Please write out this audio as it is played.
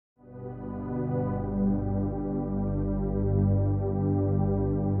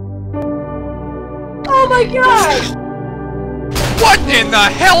my god! What in the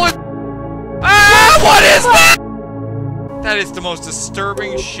hell is... Ah, what is that? That is the most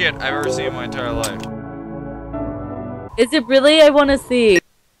disturbing shit I've ever seen in my entire life. Is it really? I want to see.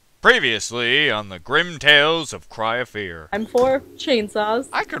 Previously on the grim tales of Cry of Fear. I'm for chainsaws.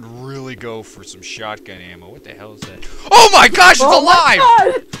 I could really go for some shotgun ammo. What the hell is that? Oh my gosh, it's alive!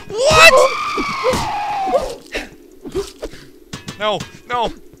 What? No,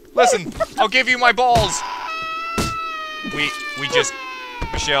 no. Listen, I'll give you my balls. We just...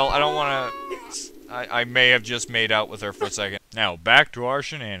 Michelle, I don't want to... I may have just made out with her for a second. Now, back to our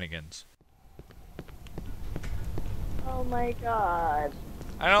shenanigans. Oh my god.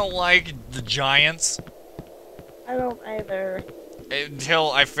 I don't like the giants. I don't either.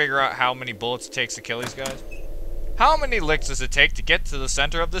 Until I figure out how many bullets it takes to kill these guys. How many licks does it take to get to the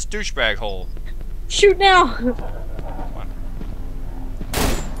center of this douchebag hole? Shoot now! Come on.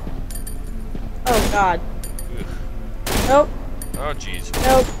 Oh god. Ugh. Nope. Oh jeez.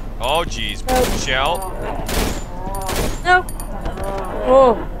 Nope. Oh jeez. Nope. Michelle. Nope.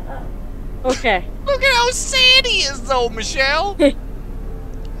 Oh. Okay. Look at how sad he is though, Michelle.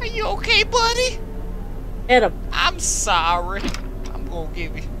 Are you okay, buddy? Hit him. I'm sorry. I'm gonna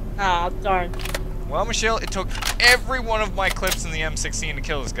give you... Ah, darn. Well, Michelle, it took every one of my clips in the M16 to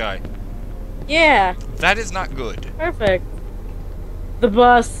kill this guy. Yeah. That is not good. Perfect. The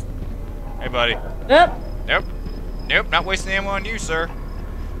bus. Hey, buddy. Yep. Nope. Nope, not wasting ammo on you, sir.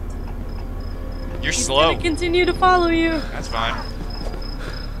 You're He's slow. gonna continue to follow you. That's fine.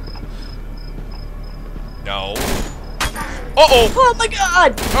 No. Uh-oh! Oh my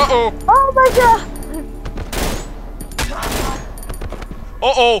god! Uh-oh! Oh my god!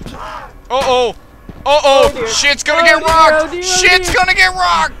 Uh-oh! Uh-oh! Uh-oh! Oh, dear. Shit's gonna Oh, get dear, rocked! oh, dear, oh, Shit's dear. gonna get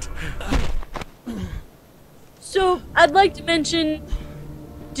rocked! So, I'd like to mention,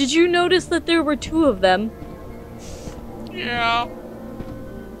 did you notice that there were two of them? Yeah.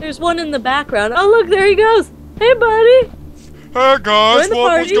 There's one in the background. Oh look, there he goes! Hey buddy! Hey guys, Join the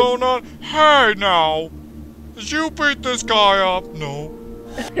what was party. going on? Hey now! Did you beat this guy up? No.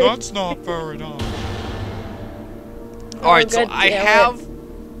 That's not fair enough. Alright, so I have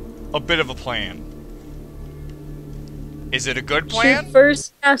a bit of a plan. Is it a good plan? Shoot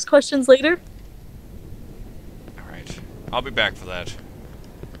first, ask questions later? Alright. I'll be back for that.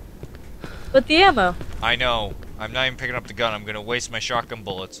 But the ammo. I know. I'm not even picking up the gun. I'm gonna waste my shotgun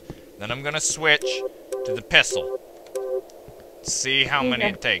bullets. Then I'm gonna switch to the pistol. See how many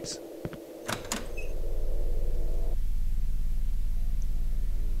it takes.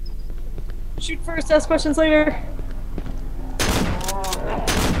 Shoot first, ask questions later.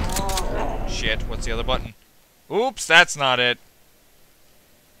 Shit, what's the other button? Oops, that's not it.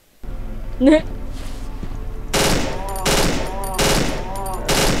 Nope.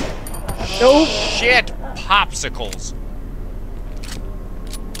 Shit, popsicles.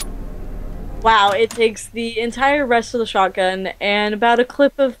 Wow, it takes the entire rest of the shotgun and about a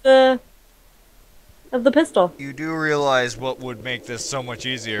clip of the pistol. You do realize what would make this so much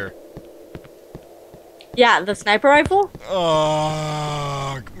easier. Yeah, the sniper rifle?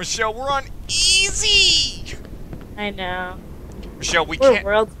 Michelle, we're on easy! I know. Michelle, we We're can't...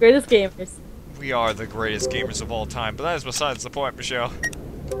 world's greatest gamers. We are the greatest gamers of all time, but that is besides the point, Michelle.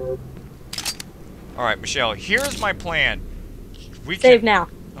 Alright, Michelle, here's my plan. We Save can... now.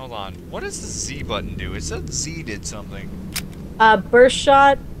 Hold on. What does the Z button do? It said Z did something. Burst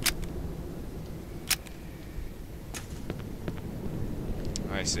shot.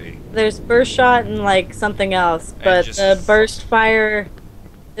 I see. There's burst shot and like something else, but just the burst fire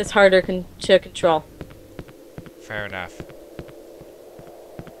is harder to control. Fair enough.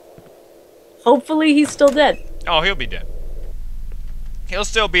 Hopefully he's still dead. Oh, he'll be dead. He'll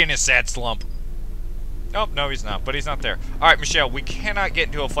still be in his sad slump. Oh, no, he's not, but he's not there. Alright, Michelle, we cannot get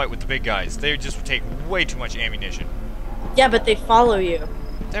into a fight with the big guys. They just take way too much ammunition. Yeah, but they follow you.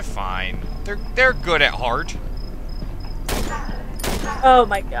 They're fine. They're good at heart. Oh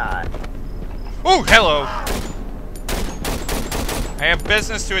my god. Oh, hello! I have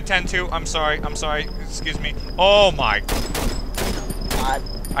business to attend to. I'm sorry, excuse me. Oh my God.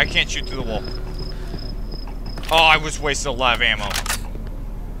 I can't shoot through the wall. Oh, I was wasting a lot of ammo.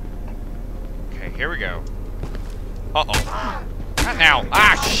 Okay, here we go. Uh-oh. Not now.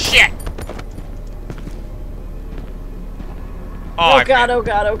 Ah, shit! Oh god, oh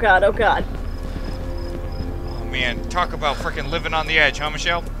god, oh god, oh god. Oh man, talk about freaking living on the edge, huh,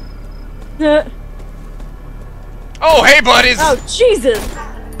 Michelle? Oh, hey, buddies! Oh, Jesus!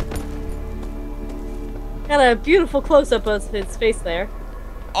 Got a beautiful close-up of his face there.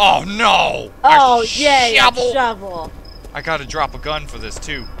 Oh, no! Oh, a yay, shovel! a shovel. I gotta drop a gun for this,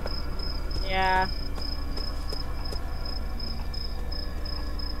 too. Yeah.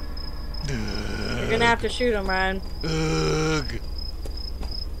 gonna have to shoot him, Ryan. Ugh.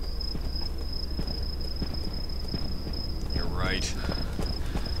 You're right.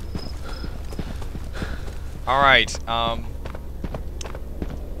 Alright,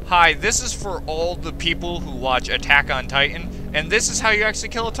 hi, this is for all the people who watch Attack on Titan, and this is how you actually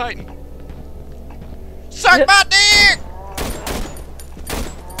kill a Titan. Suck my dick!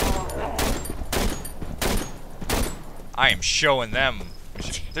 I am showing them.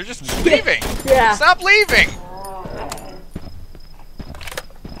 They're just leaving! Yeah. Stop leaving!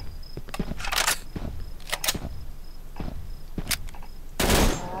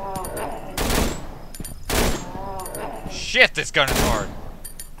 Shit, this gun is hard.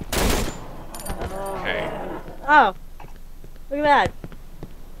 Okay. Oh. Look at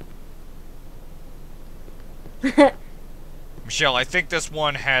that. Michelle, I think this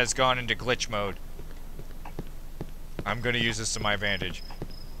one has gone into glitch mode. I'm gonna use this to my advantage.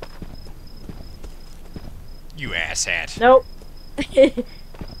 You asshat. Nope.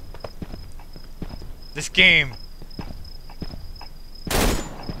 This game.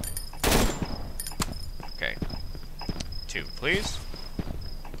 Okay. 2, please.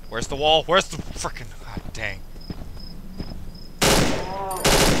 Where's the wall? Where's the frickin'... God dang.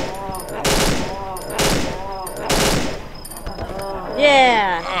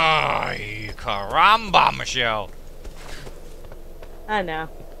 Yeah. Ay, caramba, Michelle. I know.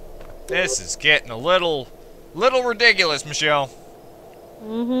 This is getting a little ridiculous, Michelle.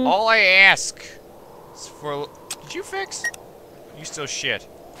 Mm-hmm. All I ask is for... Did you fix? You still shit.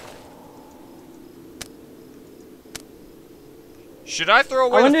 Should I throw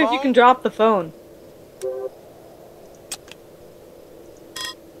away the phone? I wonder if you can drop the phone.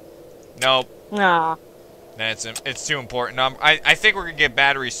 Nope. Nah. It's too important. I think we're gonna get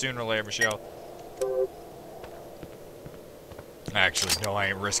batteries sooner or later, Michelle. Actually, no, I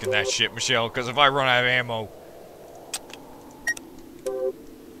ain't risking that shit, Michelle, because if I run out of ammo...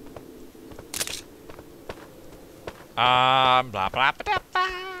 blah, blah, blah, blah, blah.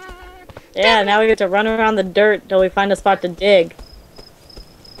 Yeah, now we get to run around the dirt till we find a spot to dig.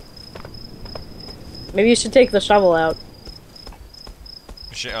 Maybe you should take the shovel out.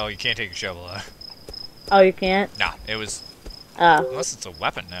 Oh, you can't take a shovel out. Oh, you can't? Nah, it was... Oh. Unless it's a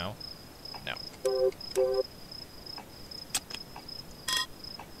weapon now. No.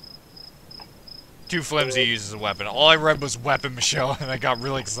 Too flimsy uses a weapon. All I read was weapon, Michelle, and I got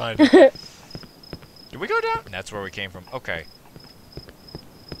really excited. Did we go down? That's where we came from. Okay.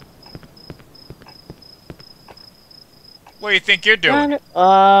 What do you think you're doing?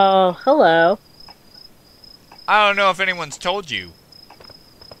 Oh, hello. I don't know if anyone's told you,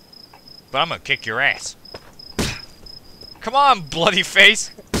 but I'm gonna kick your ass. Come on, bloody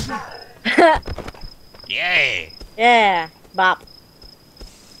face! Yeah! Yeah, bop.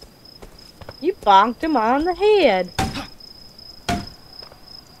 You bonked him on the head.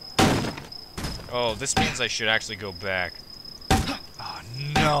 Oh, this means I should actually go back. Oh,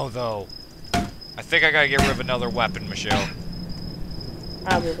 no, though. I think I gotta get rid of another weapon, Michelle.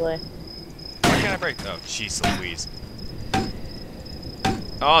 Probably. Why can't I break? Oh, jeez Louise.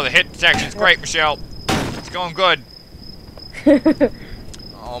 Oh, the hit detection's great, Michelle. It's going good.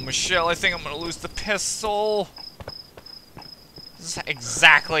 Oh, Michelle, I think I'm gonna lose the pistol. This is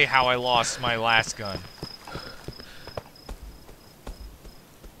exactly how I lost my last gun.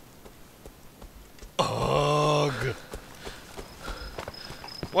 Ugh.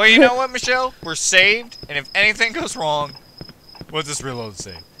 Well, you know what, Michelle? We're saved, and if anything goes wrong, we'll just reload the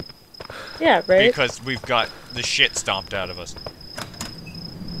save. Yeah, right? Because we've got the shit stomped out of us.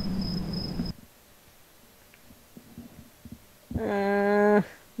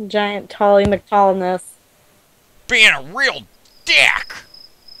 Giant Tolly McTallness. Being a real dick!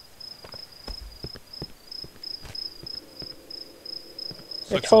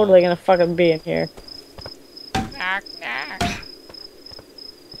 They're totally gonna fucking be in here. Knock, knock.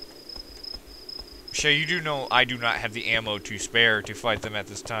 Michelle, you do know I do not have the ammo to spare to fight them at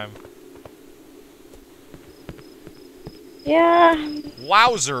this time. Yeah.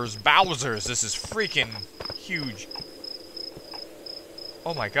 Wowzers, Bowsers, this is freaking huge.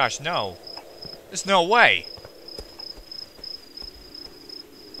 Oh my gosh, no. There's no way.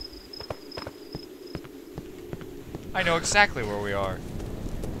 I know exactly where we are.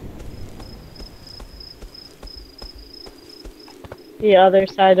 The other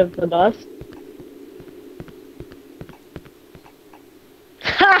side of the bus.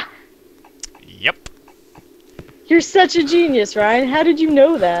 Ha! Yep. You're such a genius, Ryan. How did you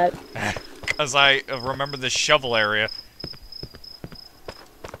know that? Because I remember the shovel area.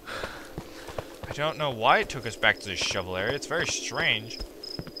 I don't know why it took us back to the shovel area. It's very strange.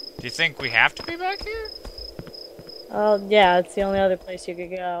 Do you think we have to be back here? Oh, yeah, it's the only other place you could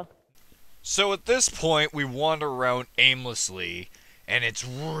go. So at this point, we wander around aimlessly, and it's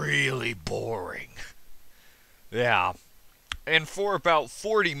really boring. Yeah. And for about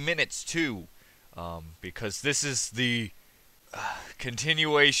 40 minutes, too. Because this is the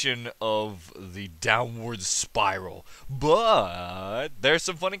continuation of the downward spiral. But there's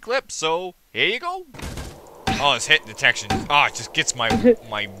some funny clips, so here you go. Oh, it's hit detection. Oh, it just gets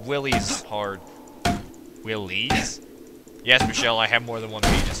my willies hard. Willies? Yes, Michelle, I have more than one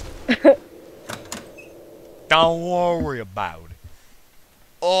penis. Don't worry about it.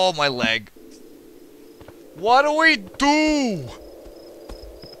 Oh, my leg. What do we do?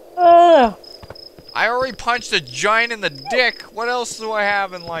 I already punched a giant in the dick. What else do I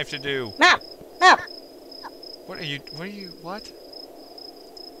have in life to do? Map! Map! What?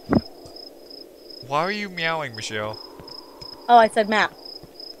 Why are you meowing, Michelle? Oh, I said map.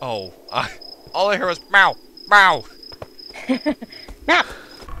 Oh, all I heard was meow, meow. Map!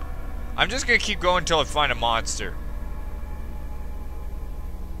 I'm just gonna keep going until I find a monster.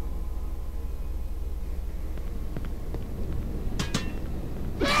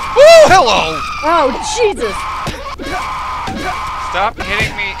 Oh, hello! Oh, Jesus! Stop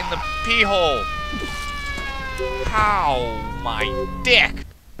hitting me in the pee hole. Ow, my dick.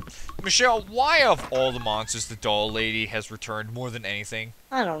 Michelle, why of all the monsters the doll lady has returned more than anything?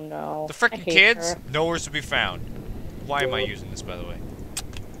 I don't know. The frickin' kids, nowhere to be found. Why am I using this, by the way?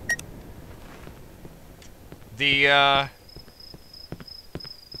 The, Ow!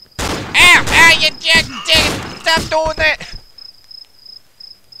 Ow, you jack! Stop doing that!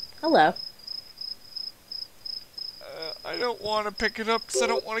 Hello. I don't want to pick it up because I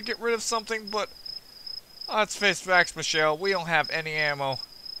don't want to get rid of something, but... let's face facts, Michelle. We don't have any ammo.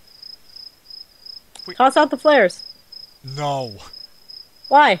 Toss out the flares. No.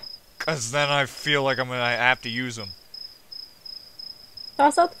 Why? Because then I feel like I'm going to have to use them.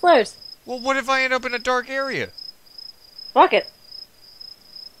 Toss out the flares. Well, what if I end up in a dark area? Fuck it.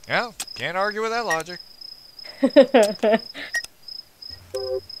 Yeah, can't argue with that logic.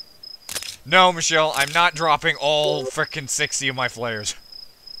 No, Michelle, I'm not dropping all frickin' 60 of my flares.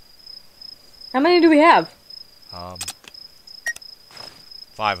 How many do we have? 5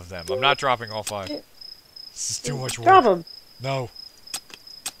 of them. I'm not dropping all 5. This is too much work. Drop them. No.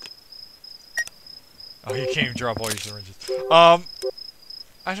 Oh, you can't even drop all your syringes. I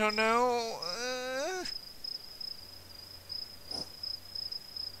don't know.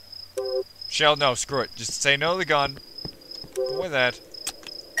 Michelle, no, screw it. Just say no to the gun. Avoid that.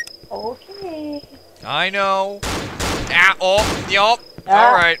 Okay. I know. Ah, oh, yup. Ah.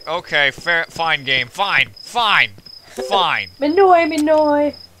 Alright, okay, fair, fine game. Fine, fine, fine.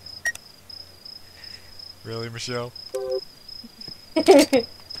 Minoy. Really, Michelle? Oh,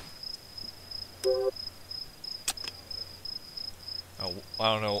 I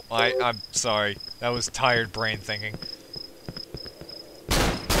don't know. I'm sorry. That was tired brain thinking.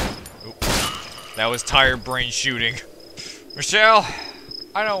 Oop. That was tired brain shooting. Michelle,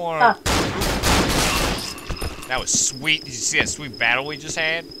 I don't want to... That was sweet. Did you see that sweet battle we just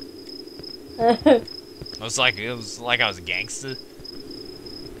had? It was like I was a gangster.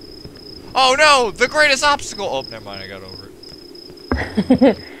 Oh no! The greatest obstacle! Oh, never mind. I got over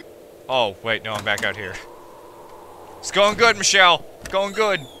it. Oh, wait. No, I'm back out here. It's going good, Michelle. Going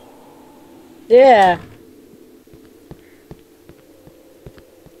good. Yeah.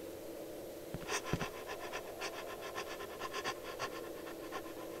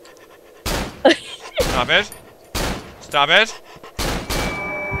 Stop it. Stop it.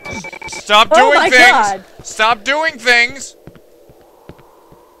 Stop doing things. God. Stop doing things.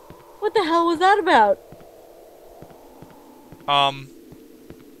 What the hell was that about?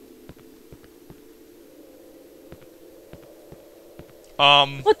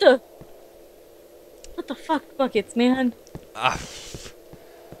 What the fuck buckets, man? I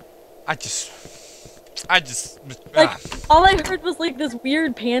just Like, all I heard was like this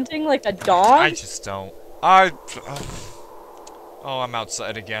weird panting like a dog. I just don't. Oh, I'm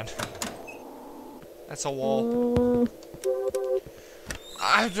outside again. That's a wall.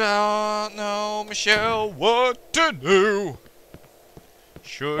 I don't know, Michelle, what to do.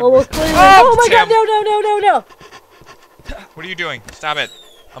 Should we... Oh my god, no. What are you doing? Stop it.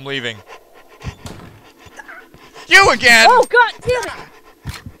 I'm leaving. You again! Oh god damn it!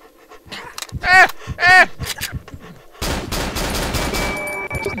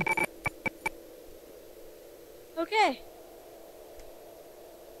 Okay.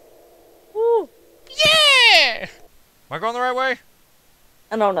 Woo. Yeah! Am I going the right way?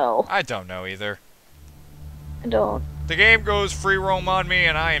 I don't know. I don't know either. I don't. The game goes free roam on me,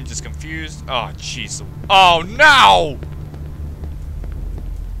 and I am just confused. Oh, jeez. Oh, no!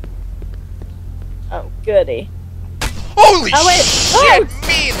 Oh, goody. Holy wait. shit!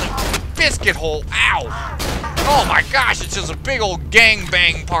 Me in the biscuit hole. Ow! Oh my gosh, it's just a big old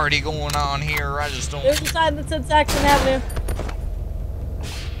gangbang party going on here. I just don't... There's a sign that said Saxon Avenue.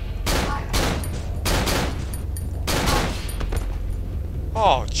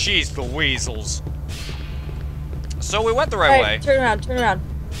 Oh, jeez, the weasels. So we went the right way. Turn around, turn around.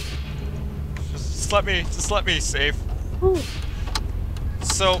 Just let me save. Whew.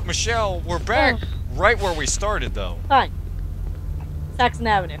 So, Michelle, we're back right where we started, though. Fine. Saxon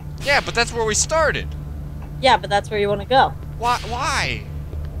Avenue. Yeah, but that's where we started. Yeah, but that's where you want to go. Why?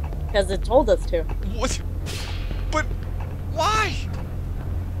 Because it told us to. What? But, why?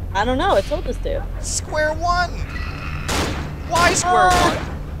 I don't know, it told us to. Square one. Why square one?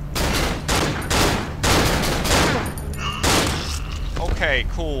 Okay,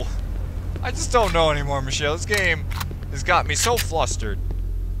 cool. I just don't know anymore, Michelle. This game has got me so flustered.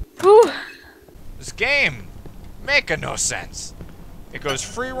 Whew. This game making no sense. It goes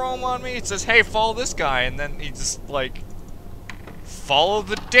free roam on me. It says, hey, follow this guy. And then he just, like, follow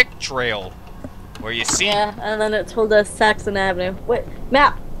the dick trail. Where you see... Yeah, and then it told us Saxon Avenue. Wait,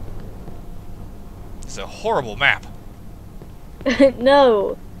 map! It's a horrible map.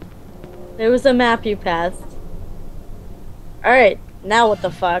 No. There was a map you passed. Alright, now what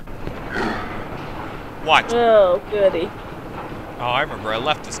the fuck? What? Oh, goody. Oh, I remember. I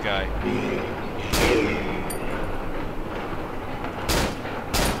left this guy.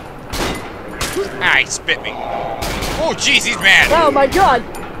 Ah, he spit me. Oh, jeez, he's mad. Oh my god!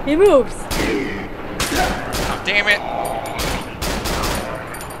 He moves! Oh, damn it.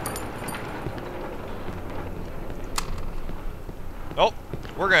 Oh,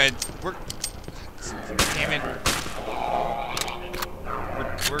 we're damn it.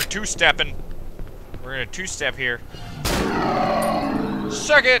 We're two-stepping. We're gonna two-step here.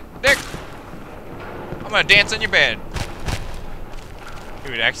 Suck it, Nick. I'm gonna dance on your bed.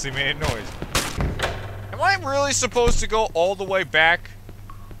 Dude, it actually made a noise. Am I really supposed to go all the way back?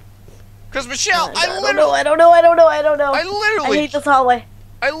 Cause Michelle, I don't know. I literally hate this hallway.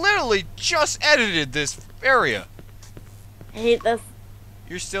 I literally just edited this area. I hate this.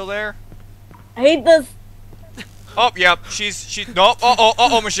 You're still there? I hate this. Oh, yep. She's no.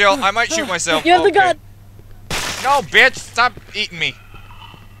 Oh, Michelle. I might shoot myself. You have the gun. No, bitch. Stop eating me.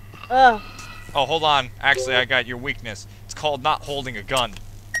 Ugh. Oh, hold on. Actually, I got your weakness. It's called not holding a gun.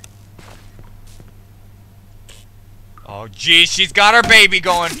 Oh, geez. She's got her baby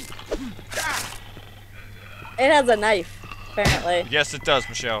going. It has a knife, apparently. Yes, it does,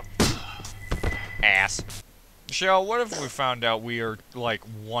 Michelle. Ass. Michelle, what if we found out we are, like,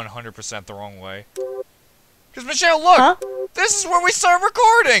 100% the wrong way? Because, Michelle, look! Huh? This is where we start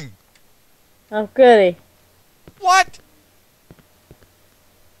recording! Oh, goody. What?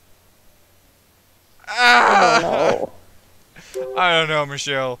 I don't know. I don't know,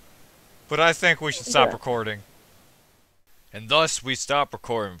 Michelle. But I think we should stop recording. And thus, we stop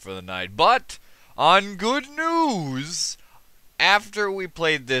recording for the night. But, on good news, after we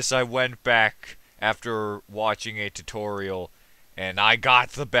played this, I went back after watching a tutorial, and I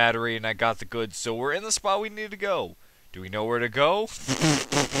got the battery and I got the goods, so we're in the spot we need to go. Do we know where to go?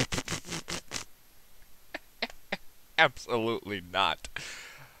 Absolutely not.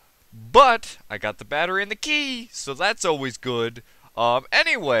 But I got the battery and the key, so that's always good.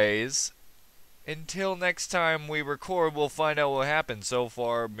 Anyways, until next time we record, we'll find out what happened. So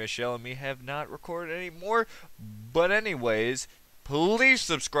far, Michelle and me have not recorded anymore. But anyways, please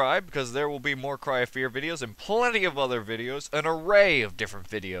subscribe, because there will be more Cry of Fear videos and plenty of other videos, an array of different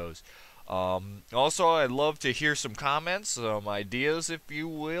videos. Also, I'd love to hear some comments, some ideas, if you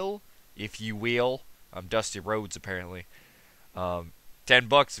will. I'm Dusty Rhodes, apparently.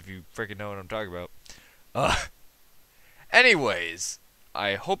 $10 if you freaking know what I'm talking about. Anyways,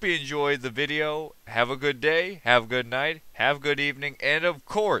 I hope you enjoyed the video. Have a good day, have a good night, have a good evening, and of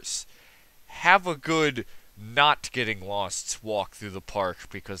course, have a good not getting lost walk through the park,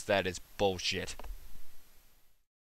 because that is bullshit.